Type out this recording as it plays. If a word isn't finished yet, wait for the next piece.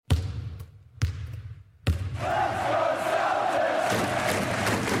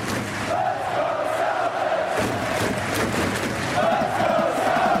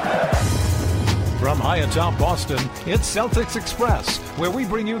High atop Boston, it's Celtics Express, where we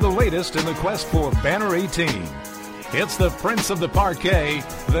bring you the latest in the quest for Banner 18. It's the Prince of the Parquet,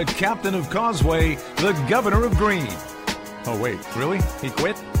 the Captain of Causeway, the Governor of Green. Oh, wait, really? He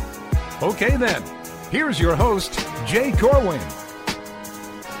quit? Okay, then. Here's your host, J Corwin.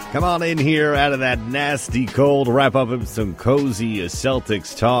 Come on in here out of that nasty cold. Wrap up with some cozy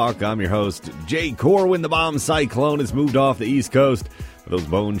Celtics talk. I'm your host, J Corwin. The bomb cyclone has moved off the East Coast. Those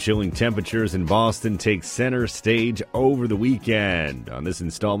bone-chilling temperatures in Boston take center stage over the weekend. On this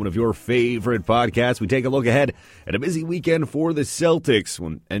installment of your favorite podcast, we take a look ahead at a busy weekend for the Celtics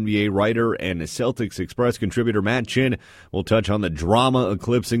when NBA writer and Celtics Express contributor Matt Chin will touch on the drama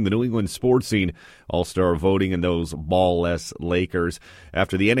eclipsing the New England sports scene, all-star voting and those ball-less Lakers.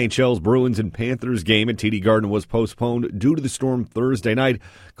 After the NHL's Bruins and Panthers game at TD Garden was postponed due to the storm Thursday night,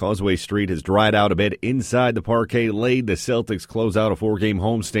 Causeway Street has dried out a bit inside the parquet laid. The Celtics close out a four-game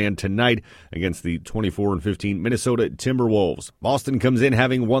homestand tonight against the 24-15 Minnesota Timberwolves. Boston comes in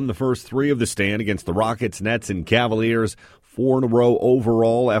having won the first three of the stand against the Rockets, Nets, and Cavaliers. 4 in a row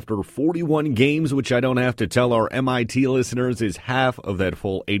overall after 41 games, which I don't have to tell our MIT listeners is half of that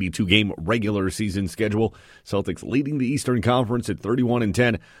full 82-game regular season schedule. Celtics leading the Eastern Conference at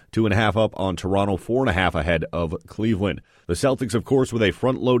 31-10, 2.5 up on Toronto, 4.5 ahead of Cleveland. The Celtics, of course, with a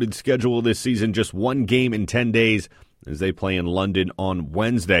front-loaded schedule this season, just one game in 10 days as they play in London on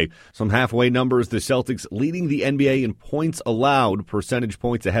Wednesday. Some halfway numbers, the Celtics leading the NBA in points allowed, percentage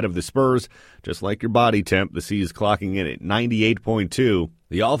points ahead of the Spurs. Just like your body temp, the C is clocking in at 98.2.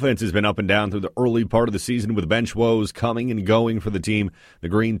 The offense has been up and down through the early part of the season with bench woes coming and going for the team. The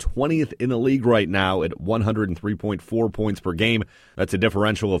Green 20th in the league right now at 103.4 points per game. That's a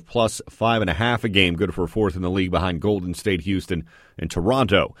differential of plus 5.5 a game, good for fourth in the league behind Golden State, Houston, and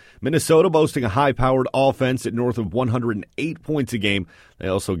Toronto. Minnesota boasting a high-powered offense at north of 108 points a game. They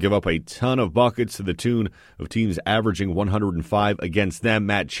also give up a ton of buckets to the tune of teams averaging 105 against them.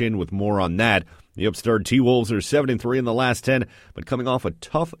 Matt Chin with more on that. The upstart T-Wolves are 7-3 in the last 10, but coming off a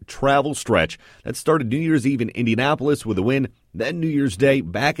tough travel stretch. That started New Year's Eve in Indianapolis with a win. Then New Year's Day,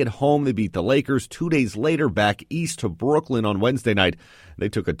 back at home, they beat the Lakers. 2 days later, back east to Brooklyn on Wednesday night. They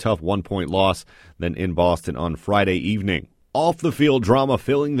took a tough 1-point loss, then in Boston on Friday evening. Off-the-field drama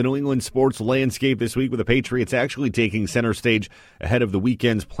filling the New England sports landscape this week with the Patriots actually taking center stage ahead of the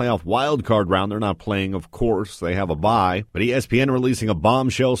weekend's playoff wildcard round. They're not playing, of course. They have a bye. But ESPN releasing a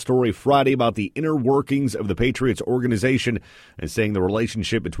bombshell story Friday about the inner workings of the Patriots organization and saying the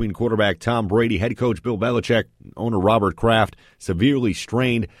relationship between quarterback Tom Brady, head coach Bill Belichick, and owner Robert Kraft severely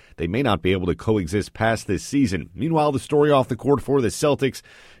strained. They may not be able to coexist past this season. Meanwhile, the story off the court for the Celtics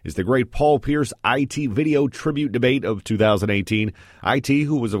is the great Paul Pierce IT video tribute debate of 2018. IT,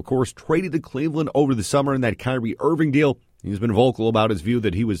 who was, of course, traded to Cleveland over the summer in that Kyrie Irving deal, he's been vocal about his view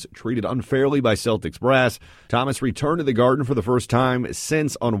that he was treated unfairly by Celtics brass. Thomas returned to the Garden for the first time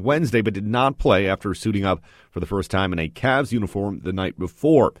since on Wednesday, but did not play after suiting up for the first time in a Cavs uniform the night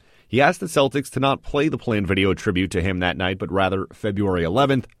before. He asked the Celtics to not play the planned video tribute to him that night, but rather February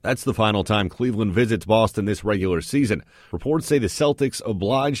 11th. That's the final time Cleveland visits Boston this regular season. Reports say the Celtics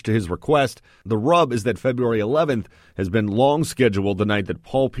obliged to his request. The rub is that February 11th has been long scheduled the night that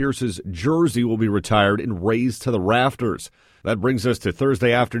Paul Pierce's jersey will be retired and raised to the rafters. That brings us to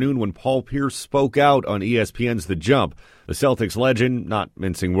Thursday afternoon when Paul Pierce spoke out on ESPN's The Jump. The Celtics legend not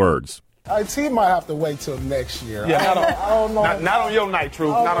mincing words. IT might have to wait till next year. Yeah, I don't know. Not on your night, Truth.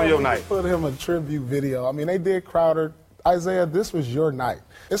 Not on your night. Put him a tribute video. I mean, they did Crowder. Isaiah, this was your night.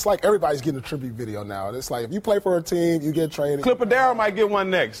 It's like everybody's getting a tribute video now. It's like if you play for a team, you get traded. Clipper Darrell might get one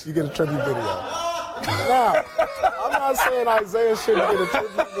next. You get a tribute video. Now, I'm not saying Isaiah shouldn't get a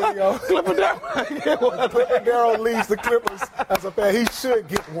tribute video. Clipper Darrell might get one. Clipper Darrell leads the Clippers as a fan. He should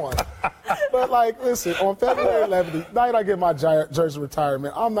get one. But, listen, on February 11th, the night I get my jersey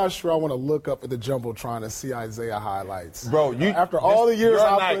retirement, I'm not sure I want to look up at the Jumbotron and see Isaiah highlights. Bro, after all the years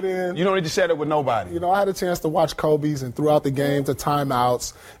I put in. You don't need to share it with nobody. You know, I had a chance to watch Kobe's, and throughout the games, the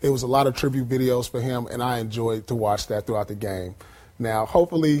timeouts, it was a lot of tribute videos for him, and I enjoyed to watch that throughout the game. Now,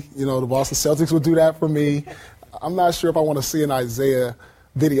 hopefully, the Boston Celtics will do that for me. I'm not sure if I want to see an Isaiah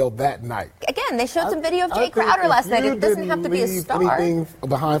video that night. Again, they showed some video of Jay Crowder last night. It doesn't have to be a star. Anything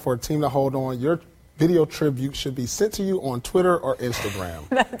behind for a team to hold on, your video tribute should be sent to you on Twitter or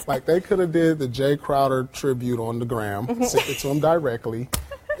Instagram. Like they could have did the Jay Crowder tribute on the gram, sent it to him directly.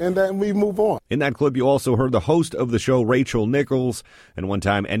 And then we move on. In that clip, you also heard the host of the show, Rachel Nichols, and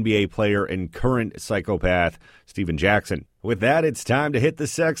one-time NBA player and current psychopath, Steven Jackson. With that, it's time to hit the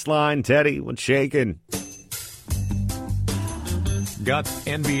sex line. Teddy, what's shaking? Got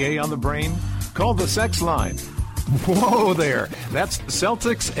NBA on the brain? Call the sex line. Whoa there. That's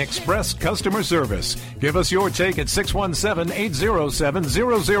Celtics Express customer service. Give us your take at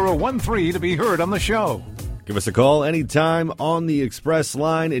 617-807-0013 to be heard on the show. Give us a call anytime on the Express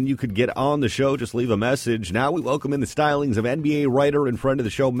line, and you could get on the show. Just leave a message. Now we welcome in the stylings of NBA writer and friend of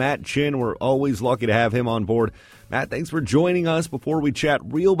the show, Matt Chin. We're always lucky to have him on board. Matt, thanks for joining us. Before we chat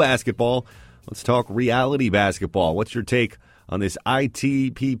real basketball, let's talk reality basketball. What's your take on this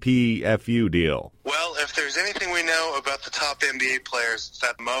ITPPFU deal? Well, if there's anything we know about the top NBA players, it's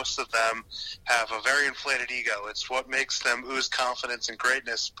that most of them have a very inflated ego. It's what makes them ooze confidence and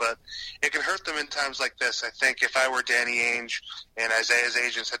greatness, but it can hurt them in times like this. I think if I were Danny Ainge and Isaiah's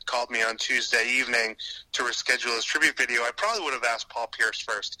agents had called me on Tuesday evening to reschedule his tribute video, I probably would have asked Paul Pierce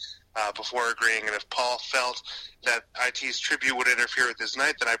first. Before agreeing, and if Paul felt that IT's tribute would interfere with his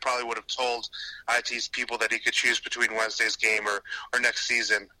night, then I probably would have told IT's people that he could choose between Wednesday's game or next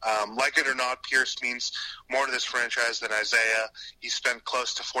season. Like it or not, Pierce means more to this franchise than Isaiah. He spent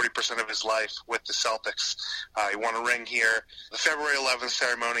close to 40% of his life with the Celtics. He won a ring here. The February 11th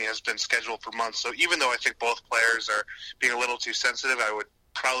ceremony has been scheduled for months, so even though I think both players are being a little too sensitive, I would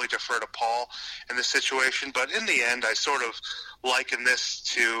probably defer to Paul in this situation. But in the end, I sort of liken this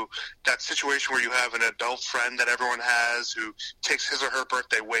to that situation where you have an adult friend that everyone has who takes his or her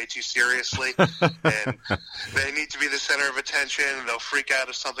birthday way too seriously, and they need to be the center of attention, and they'll freak out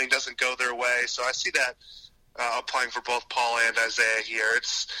if something doesn't go their way. So I see that applying for both Paul and Isaiah here.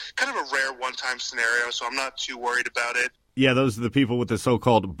 It's kind of a rare one-time scenario, so I'm not too worried about it. Yeah, those are the people with the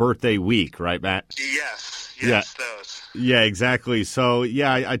so-called birthday week, right, Matt? Yes, those. Yeah, exactly. So,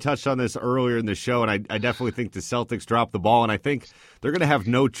 yeah, I touched on this earlier in the show, and I definitely think the Celtics dropped the ball, and I think they're going to have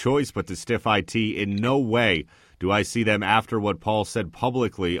no choice but to stiff IT. In no way do I see them, after what Paul said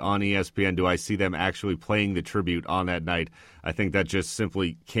publicly on ESPN, do I see them actually playing the tribute on that night. I think that just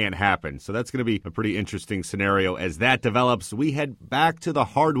simply can't happen. So that's going to be a pretty interesting scenario as that develops. We head back to the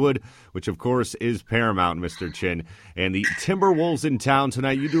hardwood, which, of course, is paramount, Mr. Chin. And the Timberwolves in town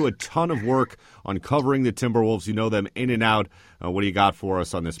tonight. You do a ton of work on covering the Timberwolves. You know them in and out. What do you got for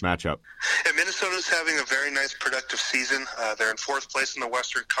us on this matchup? Yeah, Minnesota's having a very nice, productive season. They're in fourth place in the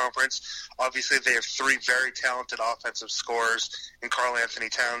Western Conference. Obviously, they have three very talented offensive scorers in Karl Anthony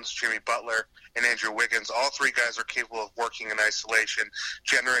Towns, Jimmy Butler, and Andrew Wiggins. All three guys are capable of working in isolation,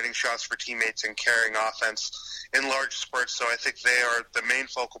 generating shots for teammates, and carrying offense in large spurts. So I think they are the main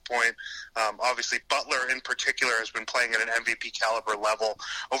focal point. Obviously, Butler in particular has been playing at an MVP caliber level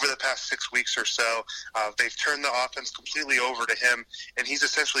over the past 6 weeks or so. They've turned the offense completely over to him, and he's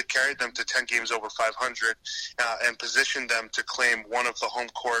essentially carried them to 10 games over 500 and positioned them to claim one of the home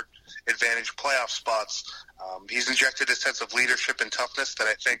court advantage playoff spots. He's injected a sense of leadership and toughness that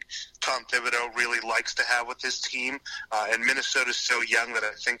I think Tom Thibodeau really likes to have with his team, and Minnesota's so young that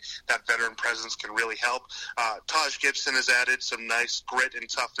I think that veteran presence can really help. Taj Gibson has added some nice grit and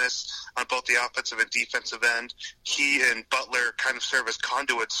toughness on both the offensive and defensive end. He and Butler kind of serve as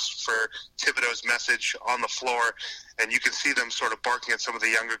conduits for Thibodeau's message on the floor, and you can see them sort of barking at some of the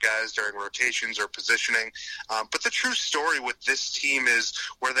younger guys during rotations or positioning. But the true story with this team is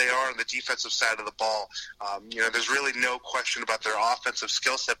where they are on the defensive side of the ball. There's really no question about their offensive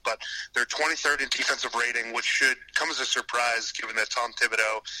skill set, but they're 23rd in defensive rating, which should come as a surprise given that Tom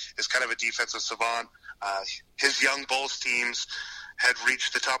Thibodeau is kind of a defensive savant. His young Bulls teams had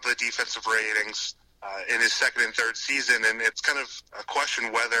reached the top of the defensive ratings in his second and third season, and it's kind of a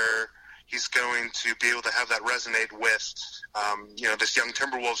question whether he's going to be able to have that resonate with, this young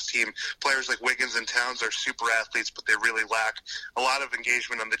Timberwolves team. Players like Wiggins and Towns are super athletes, but they really lack a lot of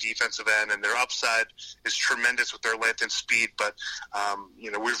engagement on the defensive end, and their upside is tremendous with their length and speed. But,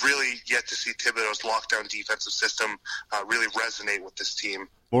 we've really yet to see Thibodeau's lockdown defensive system really resonate with this team.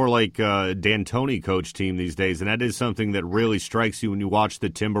 More like D'Antoni coach team these days, and that is something that really strikes you when you watch the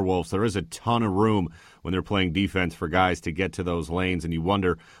Timberwolves. There is a ton of room when they're playing defense for guys to get to those lanes, and you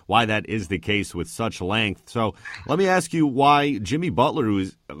wonder why that is the case with such length. So let me ask you why Jimmy Butler, who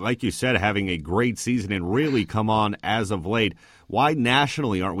is, like you said, having a great season and really come on as of late, why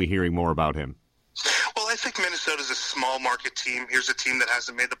nationally aren't we hearing more about him? Well, I think Minnesota's a small market team. Here's a team that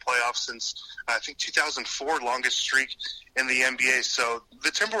hasn't made the playoffs since, I think, 2004, longest streak in the NBA. So the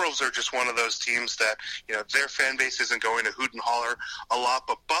Timberwolves are just one of those teams that, their fan base isn't going to hoot and holler a lot.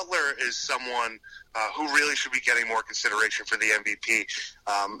 But Butler is someone who really should be getting more consideration for the MVP.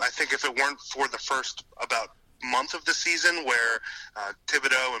 I think if it weren't for the first about month of the season where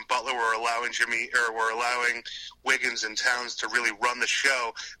Thibodeau and Butler were allowing Wiggins and Towns to really run the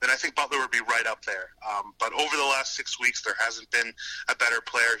show, then I think Butler would be right up there. But over the last 6 weeks, there hasn't been a better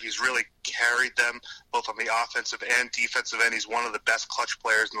player. He's really carried them both on the offensive and defensive end. He's one of the best clutch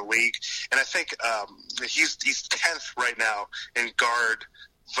players in the league, and I think he's 10th right now in guard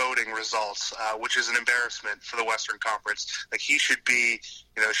voting results, which is an embarrassment for the Western Conference. Like, he should be,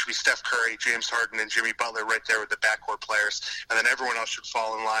 should be Steph Curry, James Harden, and Jimmy Butler right there with the backcourt players, and then everyone else should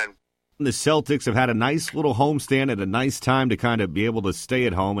fall in line. The Celtics have had a nice little homestand at a nice time to kind of be able to stay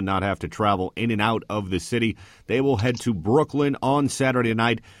at home and not have to travel in and out of the city. They will head to Brooklyn on Saturday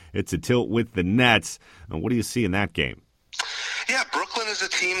night. It's a tilt with the Nets. And what do you see in that game? Yeah, Brooklyn is a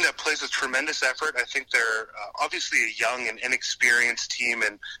team that plays with tremendous effort. I think they're obviously a young and inexperienced team,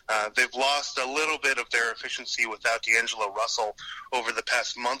 and they've lost a little bit of their efficiency without D'Angelo Russell over the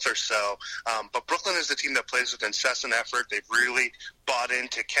past month or so. But Brooklyn is a team that plays with incessant effort. They've really bought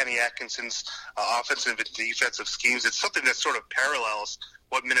into Kenny Atkinson's offensive and defensive schemes. It's something that sort of parallels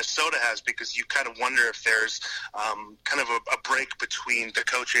what Minnesota has, because you kind of wonder if there's kind of a break between the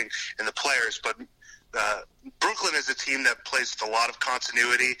coaching and the players. But Brooklyn is a team that plays with a lot of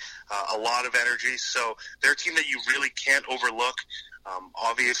continuity, a lot of energy, so they're a team that you really can't overlook.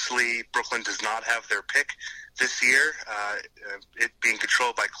 Obviously, Brooklyn does not have their pick this year, it being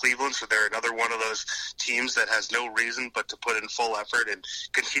controlled by Cleveland, so they're another one of those teams that has no reason but to put in full effort and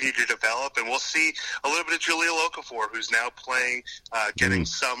continue to develop. And we'll see a little bit of Jahlil Okafor, who's now playing, getting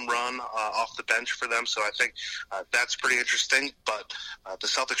some run off the bench for them, so I think that's pretty interesting. But the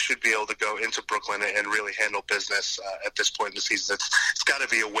Celtics should be able to go into Brooklyn and really handle business at this point in the season. It's got to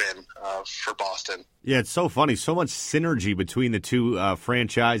be a win for Boston. Yeah, it's so funny. So much synergy between the two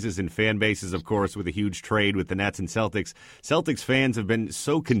franchises and fan bases, of course, with a huge trade with the Nets and Celtics. Celtics fans have been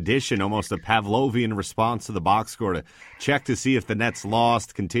so conditioned, almost a Pavlovian response to the box score, to check to see if the Nets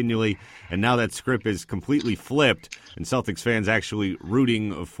lost continually. And now that script is completely flipped, and Celtics fans actually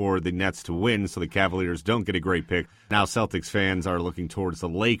rooting for the Nets to win so the Cavaliers don't get a great pick. Now Celtics fans are looking towards the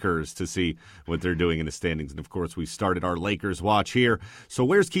Lakers to see what they're doing in the standings. And, of course, we started our Lakers watch here. So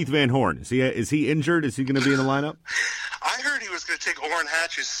where's Keith Van Horn? Is he injured? Is he going to be in the lineup? I heard he was going to take Orrin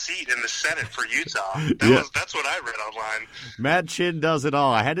Hatch's seat in the Senate for Utah. That's what I read online. Matt Chin does it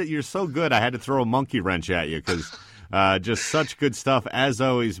all. You're so good, I had to throw a monkey wrench at you because just such good stuff. As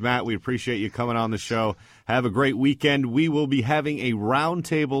always, Matt, we appreciate you coming on the show. Have a great weekend. We will be having a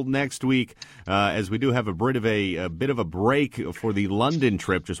roundtable next week as we do have a bit of a break for the London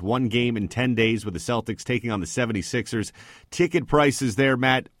trip. Just one game in 10 days with the Celtics taking on the 76ers. Ticket prices there,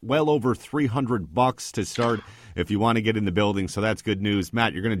 Matt, well over $300 to start if you want to get in the building. So that's good news.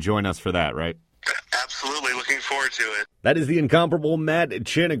 Matt, you're going to join us for that, right? Absolutely. Looking forward to it. That is the incomparable Matt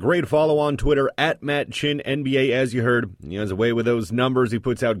Chin. A great follow on Twitter at Matt Chin NBA. As you heard, he has a way with those numbers. He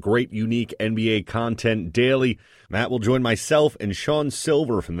puts out great, unique NBA content daily. Matt will join myself and Sean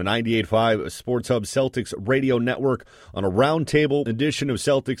Silver from the 98.5 Sports Hub Celtics Radio Network on a roundtable edition of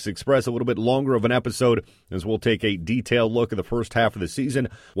Celtics Express, a little bit longer of an episode, as we'll take a detailed look at the first half of the season.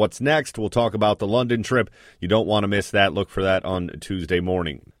 What's next? We'll talk about the London trip. You don't want to miss that. Look for that on Tuesday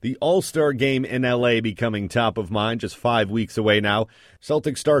morning. The All-Star Game in L.A. becoming top of mind, just 5 weeks away now.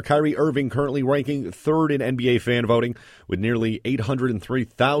 Celtics star Kyrie Irving currently ranking third in NBA fan voting with nearly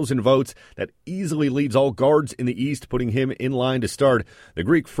 803,000 votes. That easily leads all guards in the East, putting him in line to start. The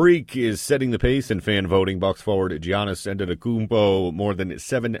Greek Freak is setting the pace in fan voting. Bucks forward Giannis Antetokounmpo more than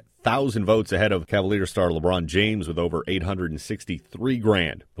 7,000 votes ahead of Cavalier star LeBron James with over 863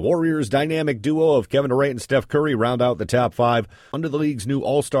 grand. The Warriors' dynamic duo of Kevin Durant and Steph Curry round out the top five. Under the league's new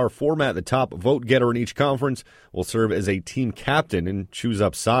All-Star format, the top vote getter in each conference will serve as a team captain and choose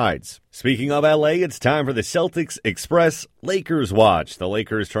up sides. Speaking of LA, it's time for the Celtics Express Lakers Watch. The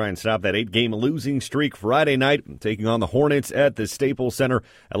Lakers try and stop that 8-game losing streak Friday night, taking on the Hornets at the Staples Center.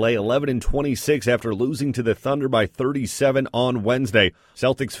 LA 11-26 after losing to the Thunder by 37 on Wednesday.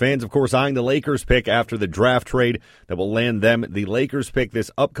 Celtics fans, of course, eyeing the Lakers pick after the draft trade that will land them the Lakers pick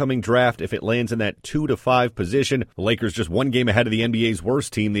this upcoming draft if it lands in that 2-5 position. The Lakers just one game ahead of the NBA's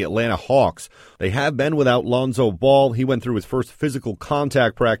worst team, the Atlanta Hawks. They have been without Lonzo Ball. He went through his first physical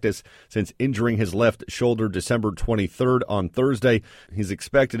contact practice since injuring his left shoulder December 23rd on Thursday. He's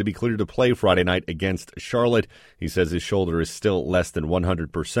expected to be cleared to play Friday night against Charlotte. He says his shoulder is still less than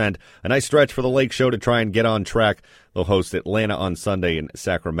 100%. A nice stretch for the Lake Show to try and get on track. They'll host Atlanta on Sunday and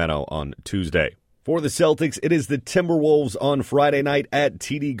Sacramento on Tuesday. For the Celtics, it is the Timberwolves on Friday night at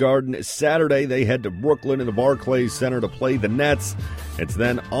TD Garden. Saturday, they head to Brooklyn in the Barclays Center to play the Nets. It's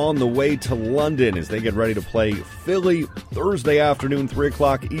then on the way to London as they get ready to play Philly Thursday afternoon, 3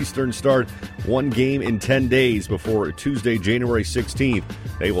 o'clock Eastern start. One game in 10 days before Tuesday, January 16th.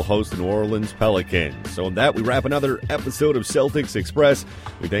 They will host the New Orleans Pelicans. So in that, we wrap another episode of Celtics Express.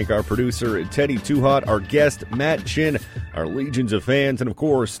 We thank our producer, Teddy Tuhot, our guest, Matt Chin, our legions of fans, and of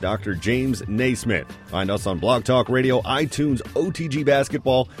course, Dr. James Naismith. Find us on Blog Talk Radio, iTunes, OTG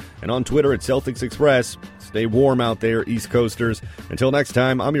Basketball, and on Twitter at Celtics Express. Stay warm out there, East Coasters. Until next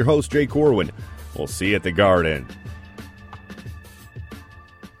time, I'm your host, J Corwin. We'll see you at the Garden.